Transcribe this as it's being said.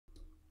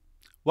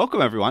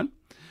Welcome, everyone.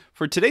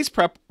 For today's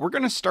prep, we're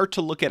going to start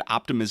to look at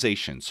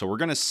optimization. So we're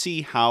going to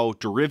see how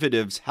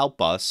derivatives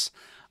help us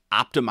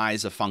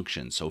optimize a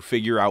function, so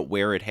figure out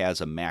where it has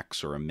a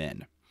max or a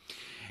min.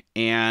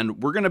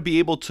 And we're going to be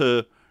able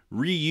to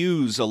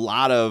reuse a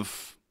lot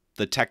of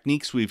the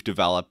techniques we've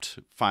developed,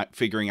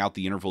 figuring out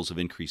the intervals of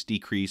increase,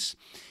 decrease,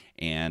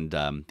 and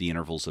the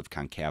intervals of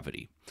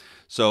concavity.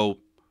 So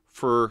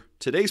for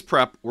today's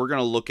prep, we're going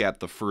to look at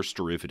the first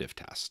derivative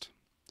test.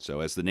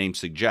 So as the name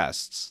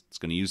suggests, it's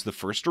going to use the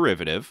first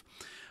derivative.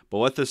 But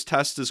what this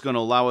test is going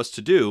to allow us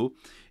to do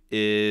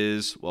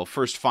is, well,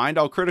 first find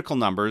all critical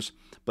numbers,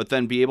 but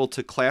then be able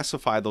to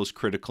classify those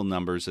critical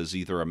numbers as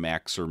either a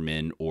max or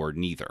min or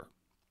neither.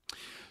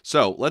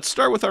 So let's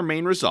start with our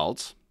main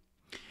result.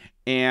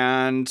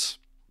 And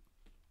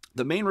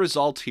the main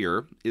result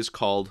here is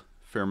called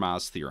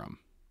Fermat's theorem.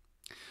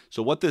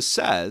 So what this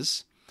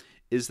says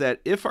is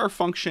that if our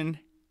function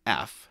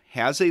f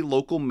has a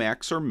local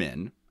max or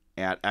min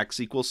at x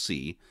equals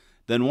c,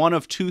 then one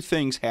of two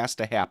things has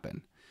to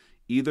happen.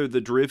 Either the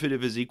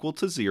derivative is equal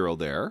to 0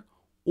 there,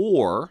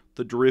 or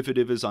the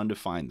derivative is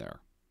undefined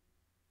there.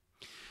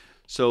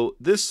 So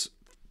this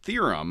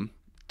theorem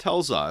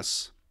tells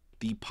us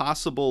the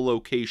possible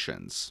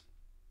locations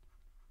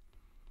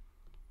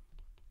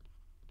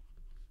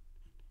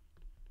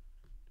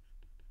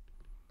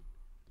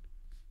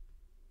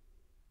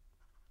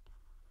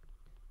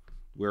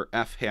where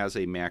f has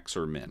a max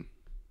or min.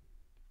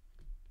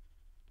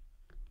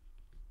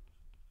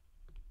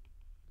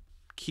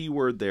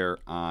 Keyword there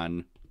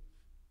on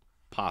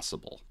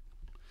possible.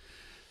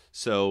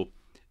 So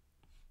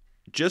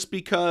just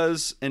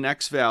because an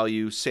x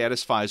value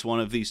satisfies one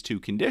of these two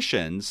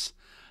conditions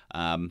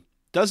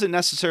doesn't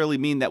necessarily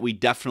mean that we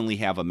definitely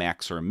have a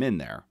max or a min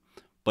there.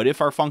 But if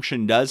our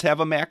function does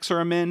have a max or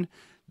a min,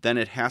 then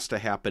it has to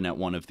happen at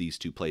one of these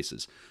two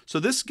places.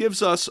 So this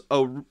gives us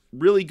a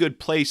really good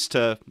place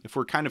to, if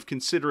we're kind of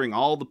considering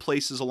all the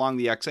places along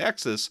the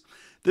x-axis,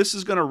 this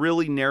is going to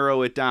really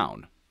narrow it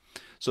down.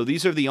 So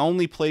these are the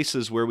only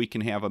places where we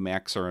can have a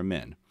max or a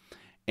min.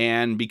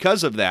 And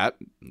because of that,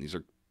 these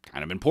are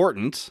kind of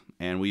important,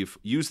 and we've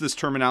used this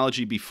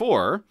terminology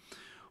before,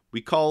 we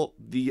call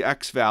the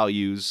x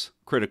values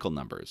critical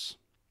numbers.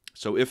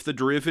 So if the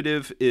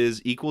derivative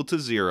is equal to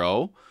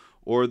 0,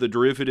 or the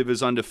derivative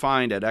is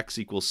undefined at x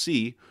equals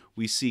c,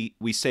 we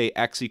say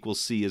x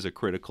equals c is a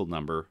critical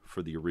number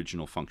for the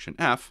original function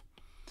f.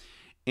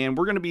 And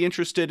we're going to be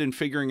interested in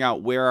figuring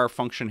out where our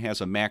function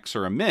has a max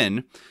or a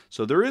min.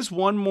 So there is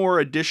one more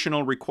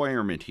additional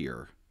requirement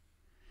here.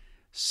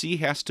 C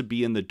has to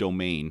be in the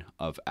domain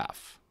of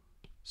f.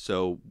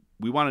 So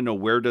we want to know,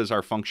 where does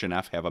our function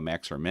f have a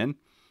max or min?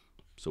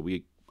 So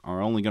we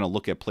are only going to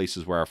look at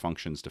places where our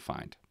function is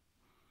defined.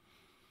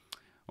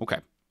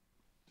 Okay.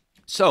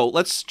 So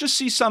let's just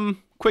see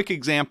some quick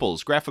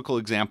examples, graphical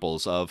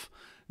examples of,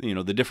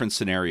 the different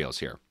scenarios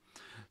here.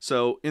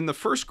 So in the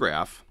first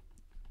graph,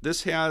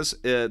 this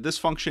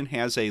function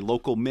has a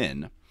local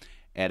min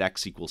at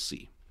x equals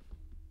c.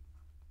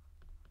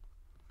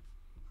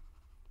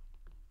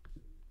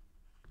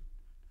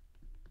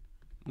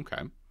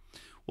 Okay.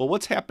 Well,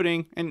 what's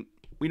happening? And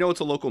we know it's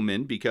a local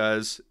min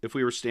because if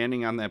we were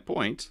standing on that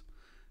point,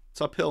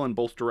 it's uphill in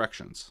both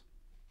directions.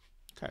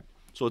 Okay.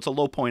 So it's a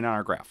low point on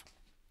our graph.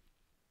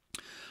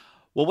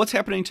 Well, what's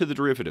happening to the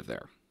derivative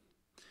there?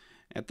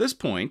 At this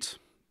point,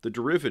 the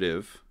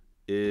derivative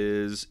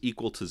is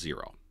equal to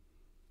 0.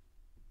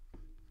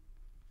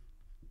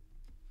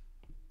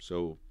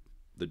 So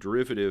the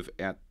derivative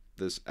at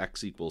this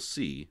x equals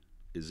c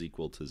is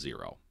equal to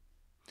 0.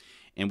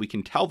 And we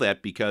can tell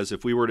that because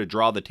if we were to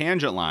draw the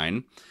tangent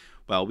line,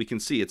 well, we can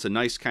see it's a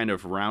nice kind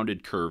of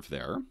rounded curve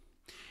there.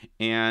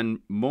 And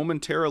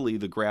momentarily,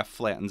 the graph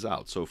flattens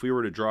out. So if we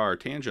were to draw our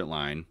tangent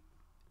line,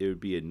 it would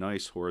be a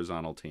nice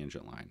horizontal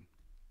tangent line.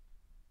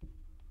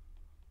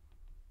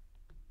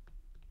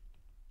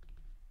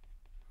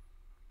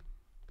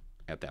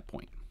 At that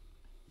point.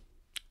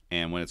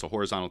 And when it's a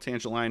horizontal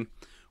tangent line,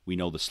 we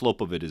know the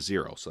slope of it is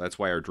 0. So that's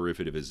why our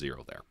derivative is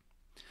 0 there.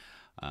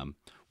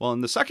 Well,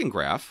 in the second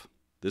graph,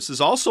 this is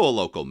also a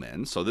local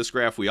min. So this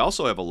graph, we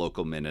also have a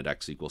local min at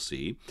x equals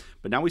c.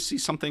 But now we see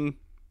something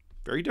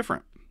very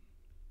different.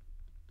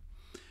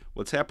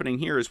 What's happening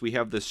here is we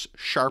have this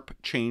sharp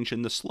change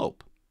in the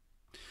slope.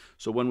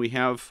 So when we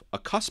have a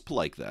cusp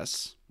like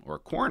this, or a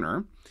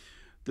corner,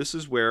 this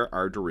is where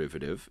our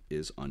derivative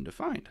is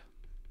undefined.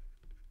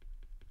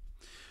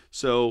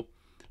 So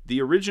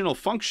the original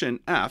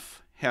function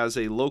f has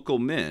a local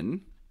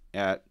min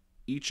at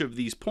each of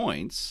these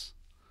points.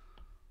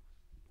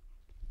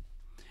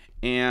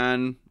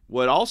 And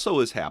what also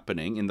is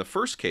happening in the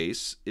first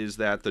case is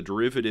that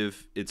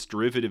its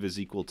derivative is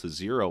equal to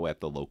 0 at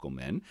the local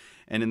min.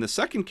 And in the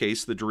second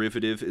case, the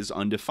derivative is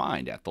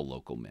undefined at the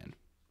local min.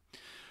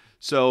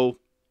 So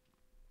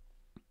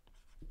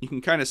you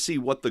can kind of see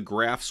what the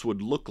graphs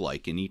would look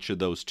like in each of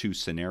those two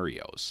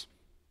scenarios.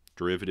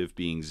 Derivative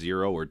being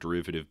 0 or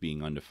derivative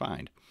being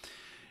undefined.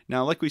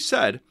 Now, like we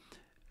said,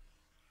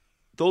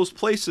 those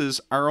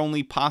places are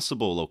only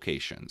possible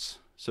locations.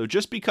 So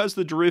just because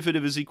the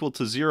derivative is equal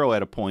to 0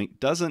 at a point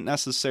doesn't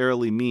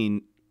necessarily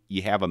mean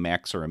you have a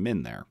max or a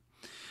min there.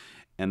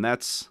 And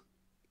that's,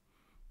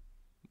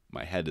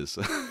 my head is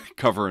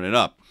covering it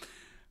up.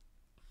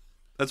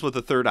 That's what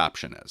the third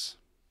option is.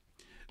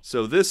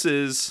 So this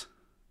is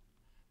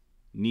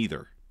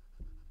neither.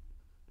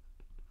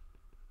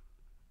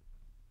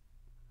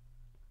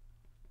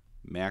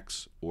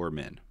 Max or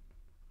min.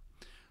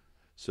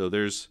 So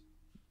there's,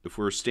 if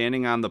we're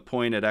standing on the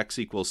point at x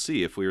equals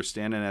c, if we were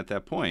standing at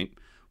that point,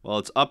 well,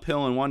 it's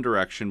uphill in one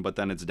direction, but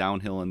then it's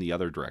downhill in the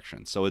other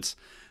direction. So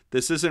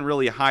this isn't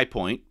really a high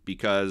point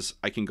because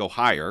I can go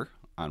higher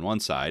on one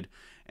side,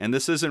 and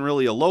this isn't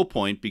really a low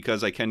point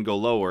because I can go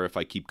lower if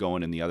I keep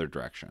going in the other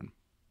direction.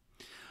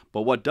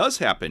 But what does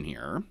happen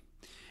here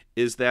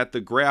is that the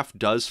graph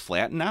does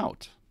flatten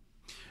out.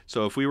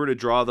 So if we were to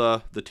draw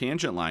the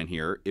tangent line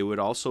here, it would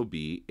also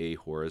be a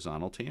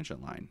horizontal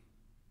tangent line.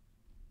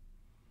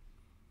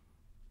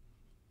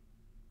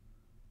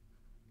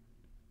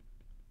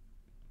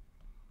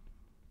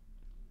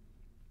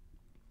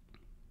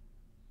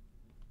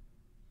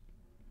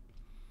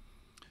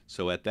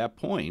 So at that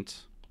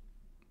point,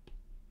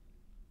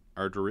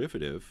 our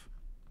derivative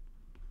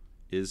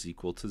is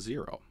equal to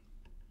 0.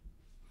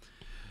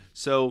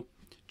 So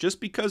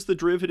just because the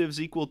derivative is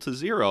equal to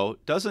 0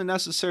 doesn't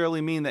necessarily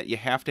mean that you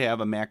have to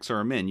have a max or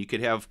a min. You could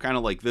have kind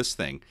of like this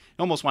thing.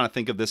 You almost want to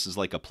think of this as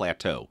like a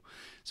plateau.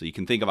 So you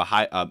can think of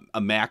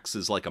a max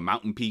as like a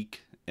mountain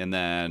peak, and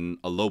then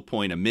a low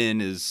point, a min,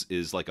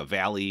 is like a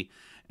valley,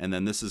 and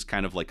then this is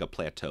kind of like a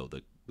plateau.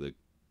 The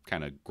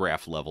kind of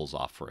graph levels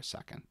off for a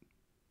second.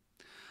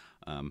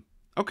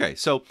 Okay,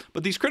 so,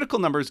 but these critical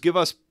numbers give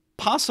us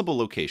possible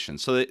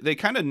locations. So they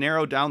kind of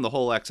narrow down the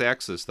whole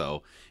x-axis,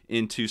 though,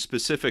 into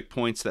specific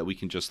points that we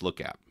can just look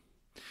at.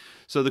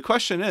 So the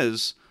question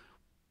is,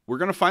 we're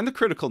going to find the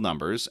critical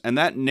numbers, and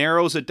that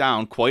narrows it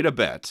down quite a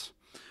bit.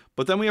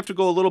 But then we have to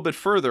go a little bit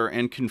further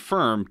and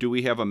confirm, do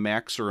we have a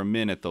max or a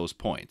min at those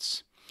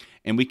points?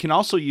 And we can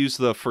also use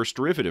the first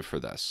derivative for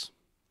this.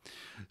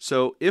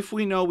 So if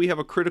we know we have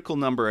a critical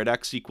number at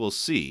x equals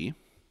c,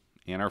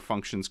 and our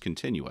function's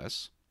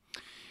continuous,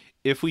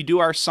 if we do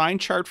our sign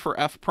chart for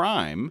f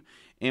prime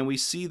and we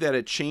see that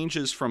it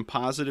changes from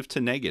positive to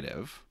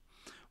negative,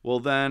 well,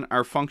 then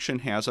our function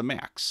has a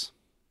max.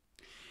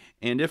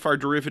 And if our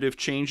derivative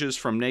changes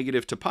from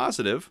negative to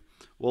positive,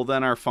 well,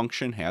 then our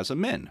function has a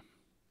min.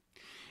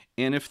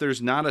 And if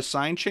there's not a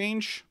sign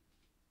change,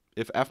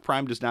 if f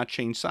prime does not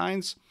change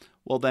signs,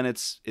 well, then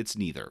it's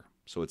neither.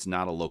 So it's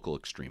not a local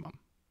extremum.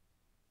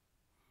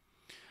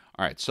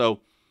 All right,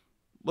 so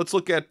let's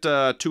look at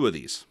two of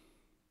these.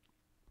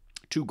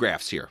 Two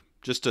graphs here,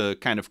 just to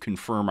kind of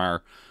confirm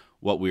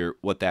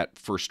what that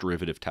first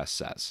derivative test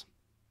says.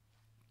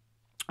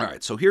 All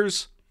right, so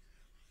here's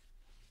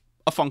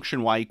a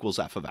function y equals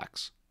f of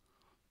x.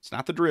 It's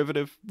not the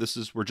derivative.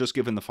 We're just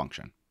given the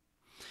function.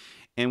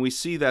 And we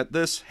see that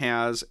this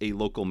has a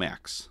local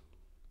max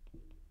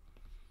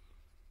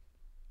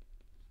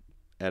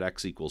at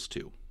x equals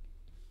 2.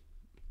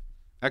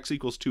 X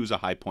equals 2 is a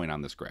high point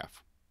on this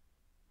graph.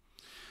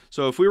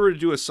 So if we were to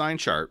do a sign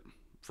chart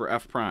for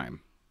f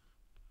prime,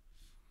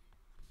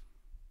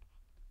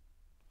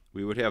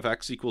 we would have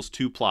x equals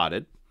 2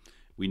 plotted.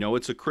 We know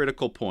it's a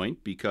critical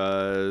point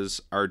because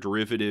our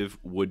derivative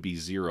would be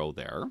 0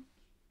 there.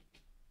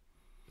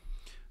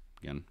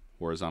 Again,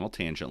 horizontal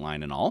tangent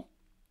line and all.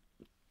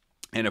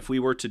 And if we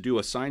were to do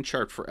a sign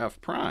chart for f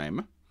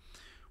prime,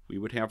 we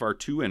would have our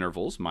two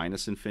intervals,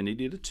 minus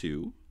infinity to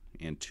 2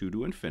 and 2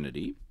 to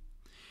infinity.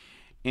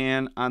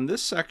 And on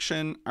this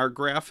section, our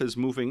graph is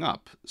moving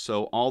up.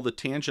 So all the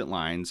tangent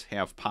lines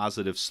have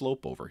positive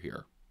slope over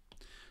here.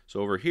 So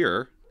over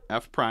here,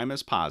 f prime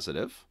is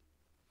positive.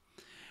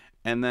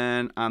 And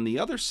then on the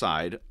other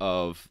side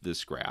of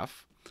this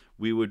graph,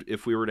 we would,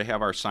 if we were to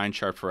have our sign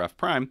chart for f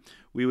prime,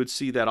 we would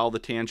see that all the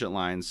tangent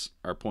lines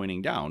are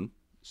pointing down.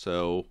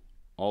 So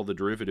all the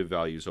derivative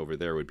values over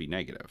there would be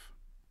negative.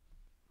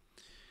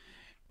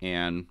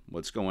 And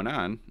what's going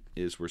on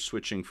is we're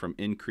switching from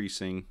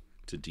increasing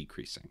to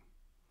decreasing.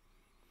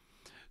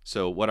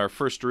 So what our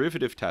first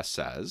derivative test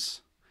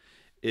says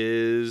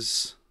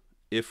is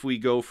if we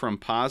go from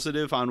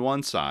positive on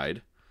one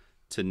side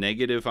to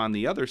negative on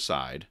the other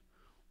side,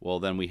 well,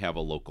 then we have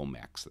a local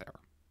max there.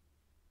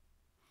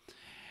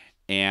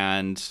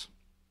 And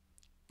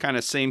kind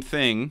of same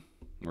thing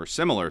or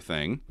similar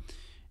thing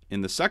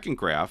in the second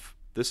graph,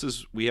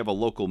 we have a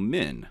local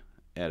min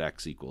at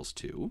x equals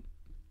 2.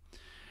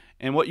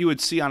 And what you would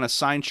see on a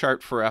sign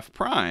chart for f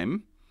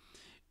prime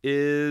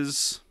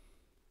is,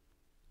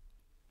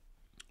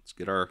 let's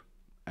get our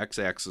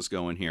x-axis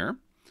going here.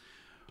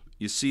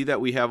 You see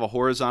that we have a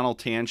horizontal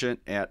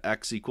tangent at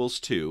x equals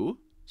 2.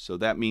 So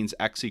that means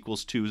x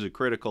equals 2 is a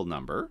critical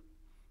number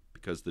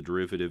because the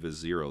derivative is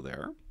 0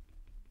 there.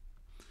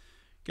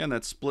 Again,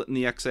 that's splitting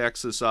the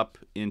x-axis up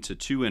into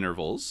two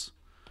intervals.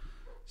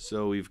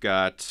 So we've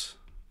got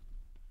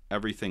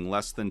everything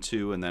less than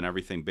 2 and then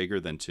everything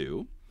bigger than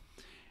 2.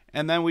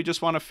 And then we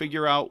just want to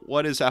figure out,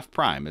 what is f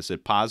prime? Is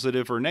it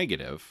positive or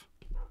negative?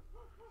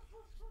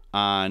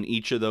 on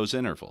each of those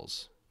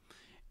intervals.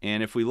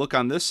 And if we look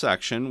on this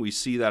section, we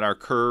see that our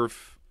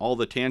curve, all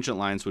the tangent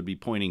lines would be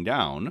pointing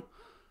down.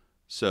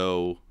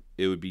 So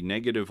it would be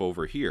negative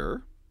over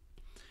here.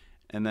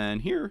 And then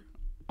here,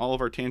 all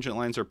of our tangent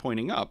lines are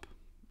pointing up.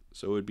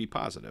 So it would be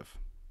positive.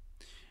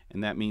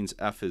 And that means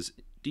f is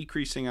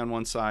decreasing on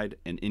one side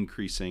and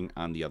increasing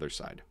on the other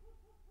side.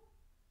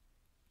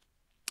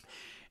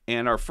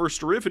 And our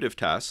first derivative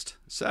test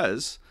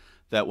says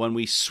that when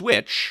we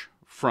switch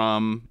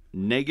from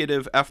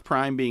negative f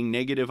prime being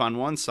negative on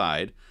one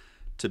side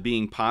to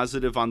being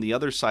positive on the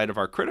other side of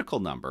our critical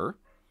number,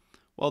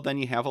 well, then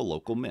you have a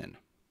local min.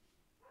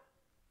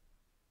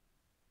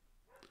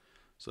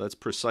 So that's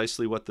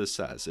precisely what this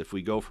says. If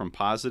we go from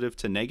positive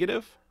to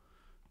negative,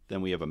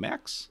 then we have a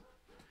max.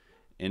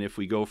 And if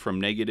we go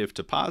from negative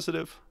to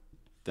positive,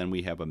 then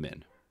we have a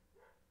min.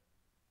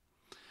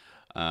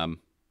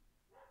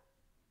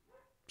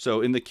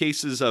 So in the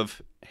cases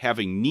of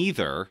having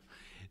neither,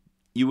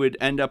 you would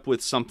end up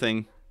with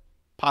something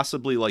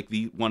possibly like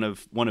one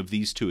of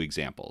these two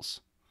examples.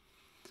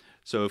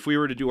 So if we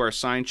were to do our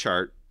sign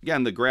chart,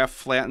 again, the graph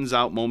flattens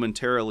out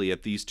momentarily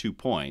at these 2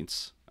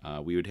 points.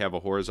 We would have a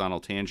horizontal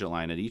tangent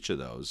line at each of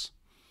those.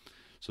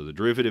 So the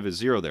derivative is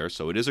 0 there,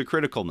 so it is a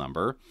critical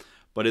number.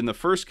 But in the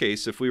first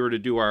case, if we were to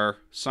do our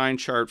sign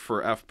chart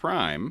for f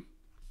prime,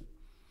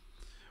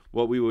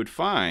 what we would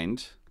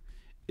find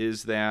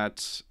is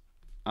that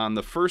on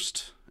the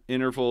first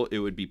interval, it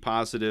would be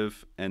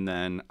positive, and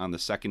then on the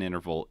second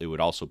interval, it would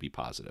also be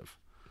positive.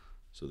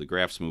 So the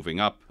graph's moving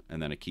up,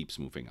 and then it keeps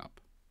moving up.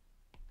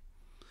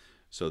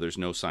 So there's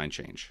no sign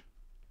change.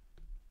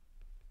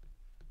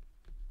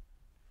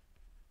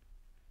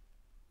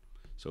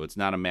 So it's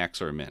not a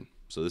max or a min.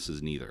 So this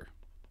is neither.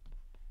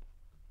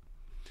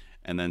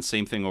 And then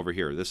same thing over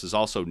here. This is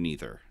also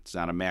neither. It's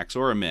not a max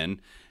or a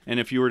min. And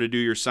if you were to do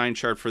your sign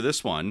chart for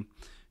this one,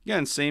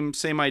 again,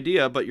 same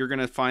idea, but you're going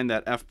to find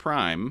that f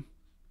prime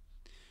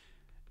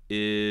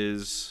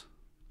is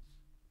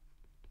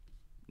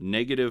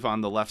negative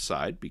on the left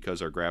side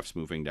because our graph's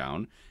moving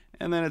down,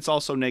 and then it's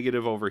also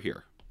negative over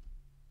here.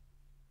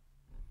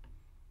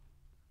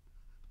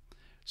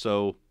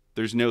 So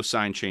there's no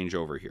sign change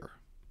over here.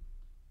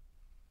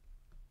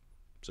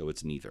 So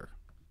it's neither.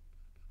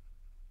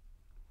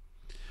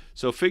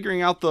 So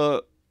figuring out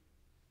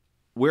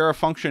where a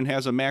function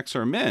has a max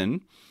or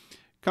min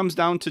comes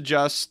down to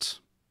just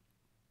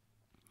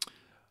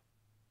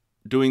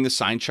doing the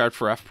sign chart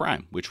for f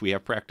prime, which we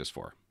have practice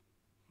for.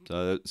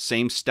 So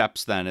same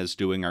steps then as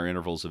doing our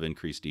intervals of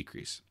increase,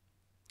 decrease.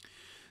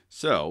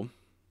 So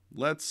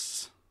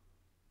let's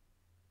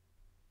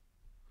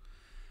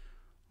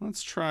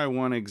try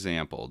one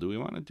example. Do we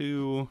want to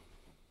do...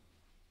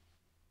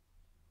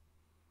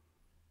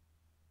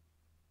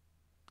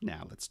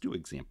 Now let's do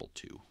example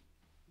 2.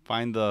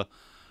 Find the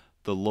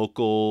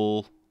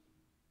local...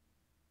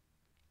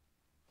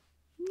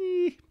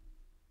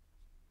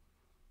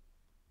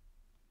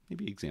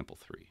 Maybe example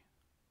 3.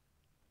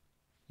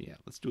 Yeah,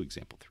 let's do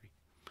example 3.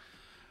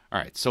 All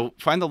right, so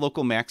find the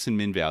local max and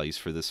min values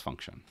for this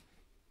function.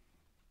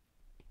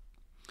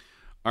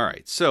 All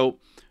right, so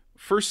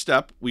first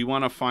step, we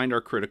want to find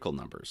our critical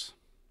numbers.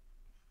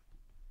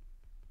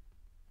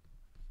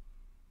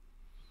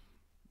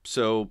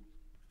 So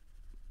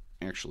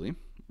actually,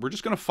 we're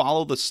just going to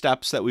follow the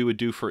steps that we would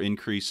do for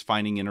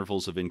finding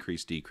intervals of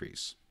increase,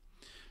 decrease.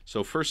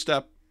 So first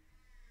step,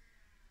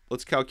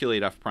 let's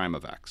calculate f prime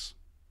of x.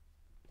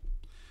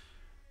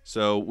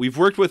 So we've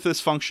worked with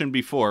this function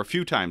before a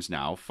few times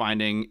now,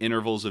 finding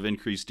intervals of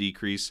increase,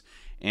 decrease,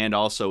 and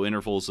also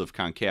intervals of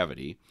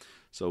concavity.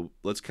 So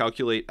let's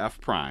calculate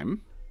f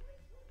prime,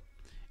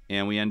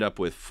 and we end up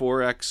with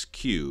 4x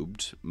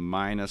cubed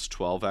minus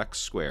 12x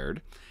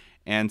squared.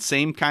 And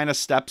same kind of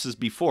steps as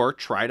before,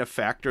 try to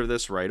factor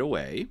this right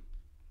away.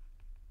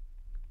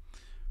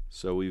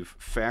 So we've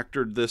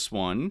factored this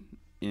one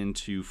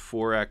into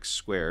 4x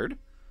squared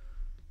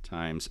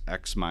times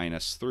x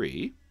minus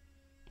 3.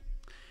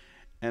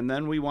 And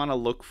then we want to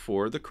look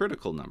for the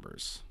critical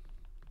numbers.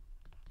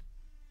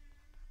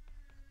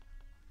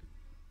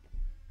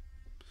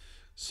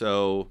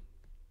 So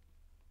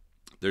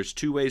there's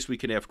two ways we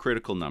can have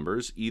critical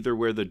numbers, either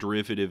where the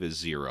derivative is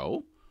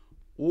 0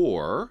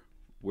 or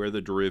where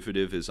the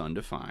derivative is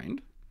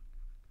undefined.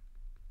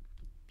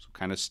 So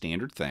kind of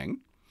standard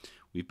thing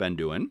we've been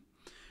doing.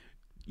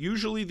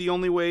 Usually the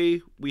only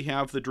way we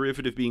have the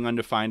derivative being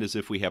undefined is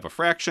if we have a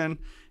fraction.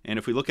 And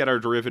if we look at our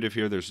derivative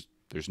here, there's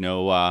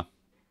no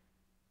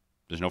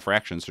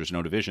fractions, there's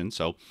no division,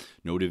 so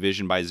no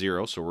division by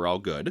 0, so we're all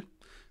good.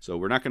 So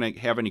we're not going to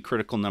have any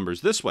critical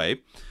numbers this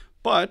way,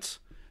 but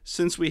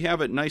since we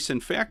have it nice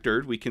and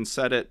factored, we can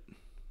set it,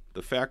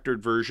 the factored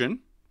version,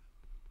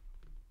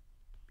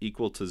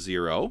 equal to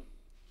 0,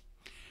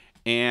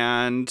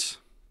 and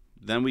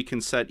then we can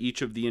set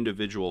each of the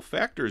individual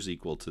factors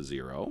equal to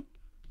 0,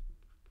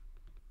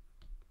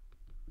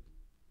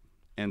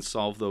 and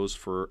solve those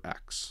for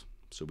x.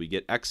 So we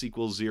get x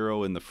equals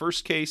 0 in the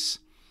first case,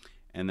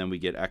 and then we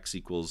get x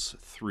equals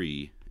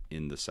 3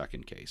 in the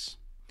second case.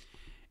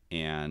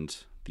 And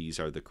these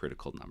are the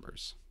critical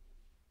numbers.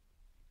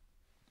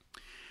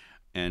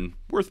 And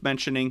worth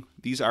mentioning,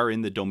 these are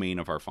in the domain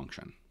of our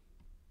function.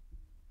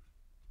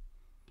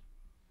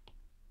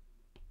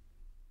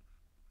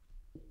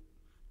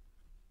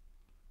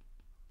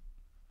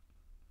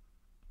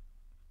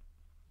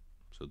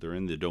 So they're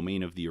in the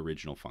domain of the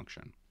original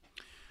function.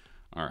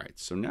 All right,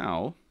 so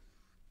now,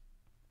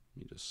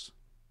 let me just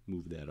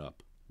move that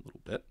up a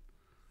little bit.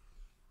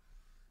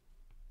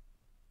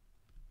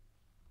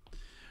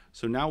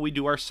 So now we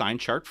do our sign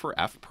chart for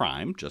f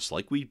prime, just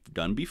like we've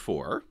done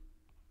before.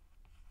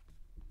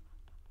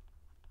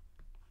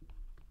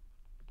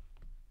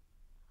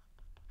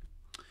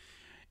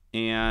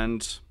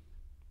 And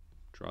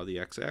draw the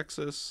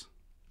x-axis.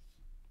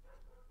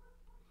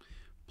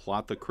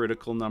 Plot the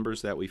critical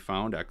numbers that we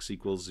found, x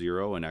equals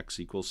 0 and x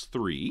equals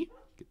 3.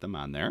 Get them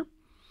on there.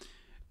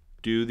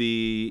 Do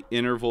the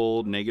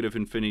interval negative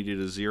infinity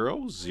to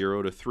 0,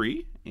 0 to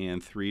 3,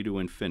 and 3 to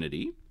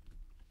infinity.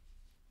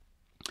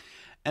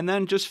 And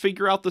then just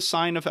figure out the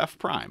sign of f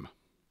prime.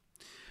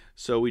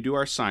 So we do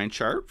our sign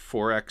chart,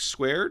 4x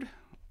squared,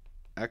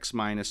 x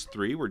minus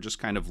 3. We're just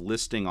kind of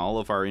listing all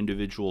of our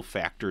individual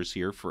factors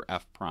here for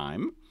f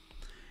prime.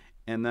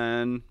 And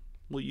then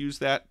we'll use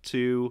that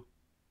to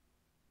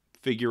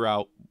figure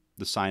out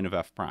the sign of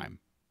f prime.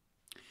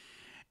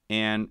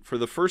 And for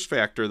the first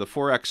factor, the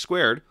 4x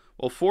squared,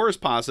 well, 4 is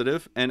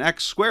positive, and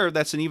x squared,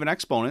 that's an even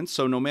exponent,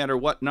 so no matter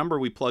what number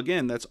we plug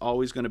in, that's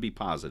always going to be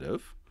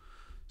positive.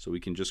 So we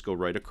can just go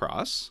right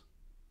across.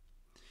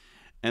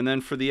 And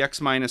then for the x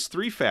minus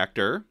 3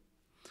 factor,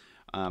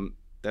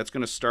 that's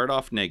going to start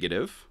off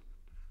negative,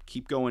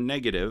 keep going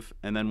negative,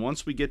 and then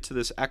once we get to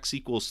this x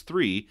equals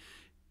 3,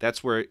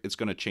 that's where it's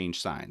going to change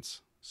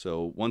signs.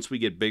 So once we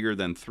get bigger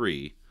than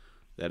 3,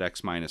 that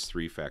x minus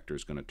 3 factor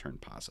is going to turn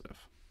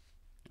positive.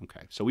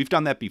 Okay, so we've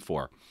done that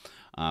before.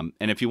 And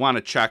if you want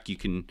to check, you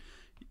can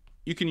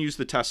use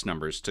the test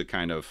numbers to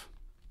kind of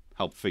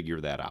help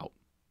figure that out.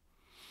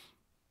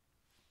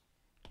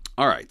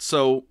 All right,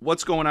 so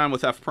what's going on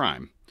with f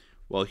prime?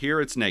 Well,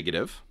 here it's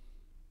negative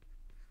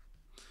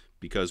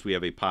because we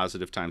have a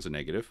positive times a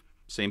negative.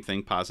 Same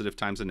thing, positive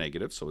times a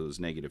negative. So it was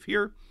negative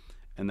here,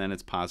 and then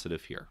it's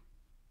positive here.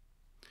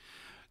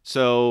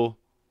 So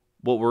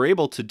what we're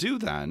able to do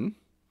then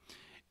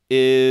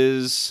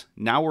is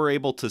now we're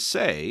able to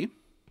say,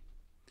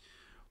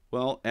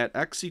 well, at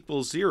x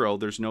equals 0,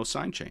 there's no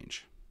sign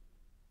change.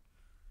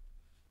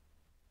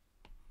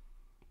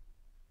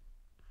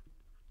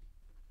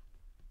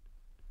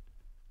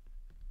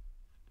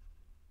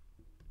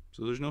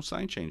 So there's no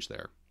sign change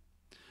there.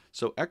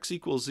 So x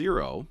equals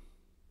 0,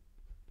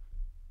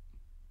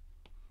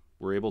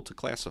 we're able to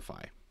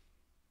classify.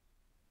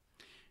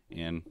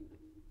 And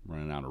I'm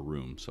running out of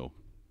room, so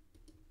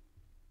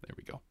there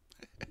we go.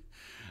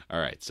 All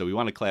right, so we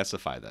want to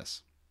classify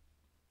this.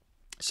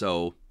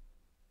 So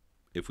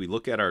if we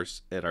look at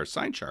our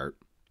sign chart,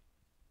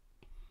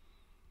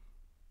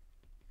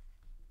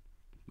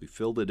 we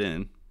filled it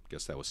in. I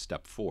guess that was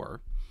step 4.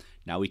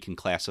 Now we can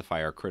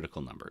classify our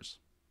critical numbers.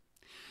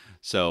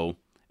 So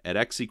at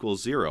x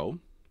equals 0,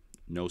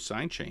 no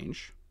sign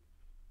change.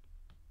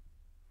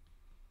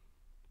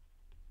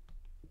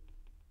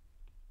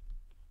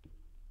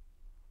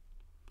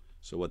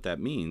 So what that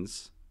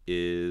means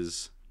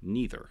is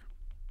neither.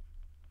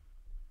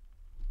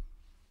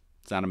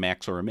 It's not a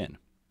max or a min.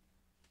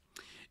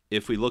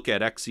 If we look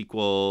at x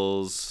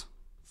equals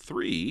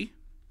 3,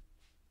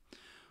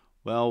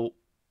 well,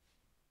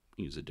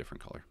 use a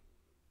different color.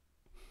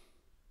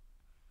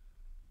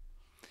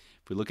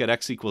 If we look at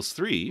x equals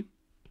 3,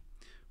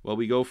 well,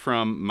 we go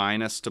from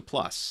minus to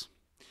plus.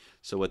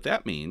 So what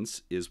that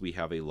means is we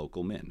have a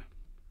local min.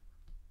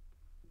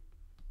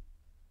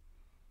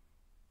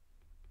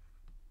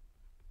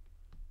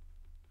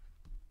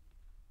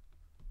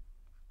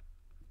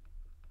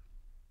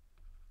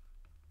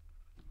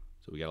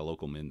 So we got a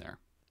local min there.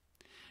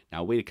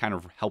 Now, a way to kind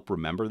of help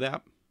remember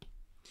that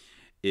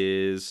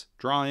is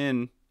draw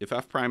in, if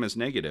f prime is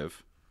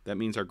negative, that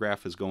means our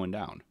graph is going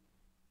down.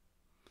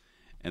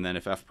 And then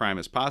if f prime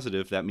is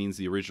positive, that means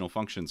the original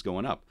function is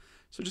going up.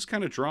 So just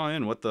kind of draw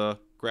in what the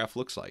graph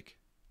looks like.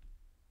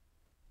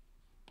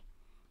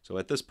 So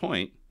at this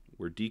point,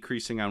 we're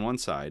decreasing on one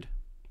side,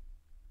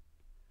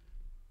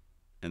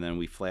 and then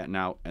we flatten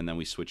out, and then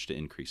we switch to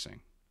increasing.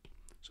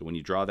 So when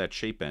you draw that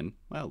shape in,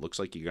 well, it looks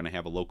like you're going to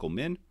have a local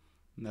min,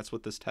 and that's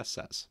what this test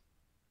says.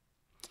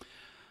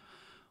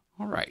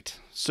 All right,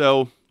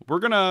 so we're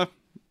going to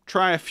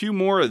try a few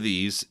more of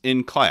these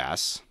in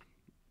class.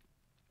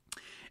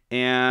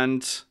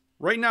 And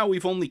right now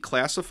we've only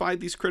classified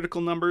these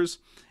critical numbers,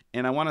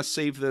 and I want to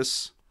save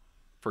this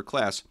for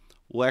class.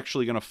 We're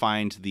actually going to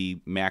find the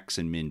max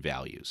and min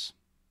values.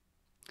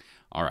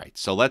 All right,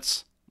 so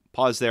let's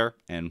pause there,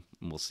 and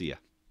we'll see you.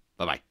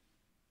 Bye-bye.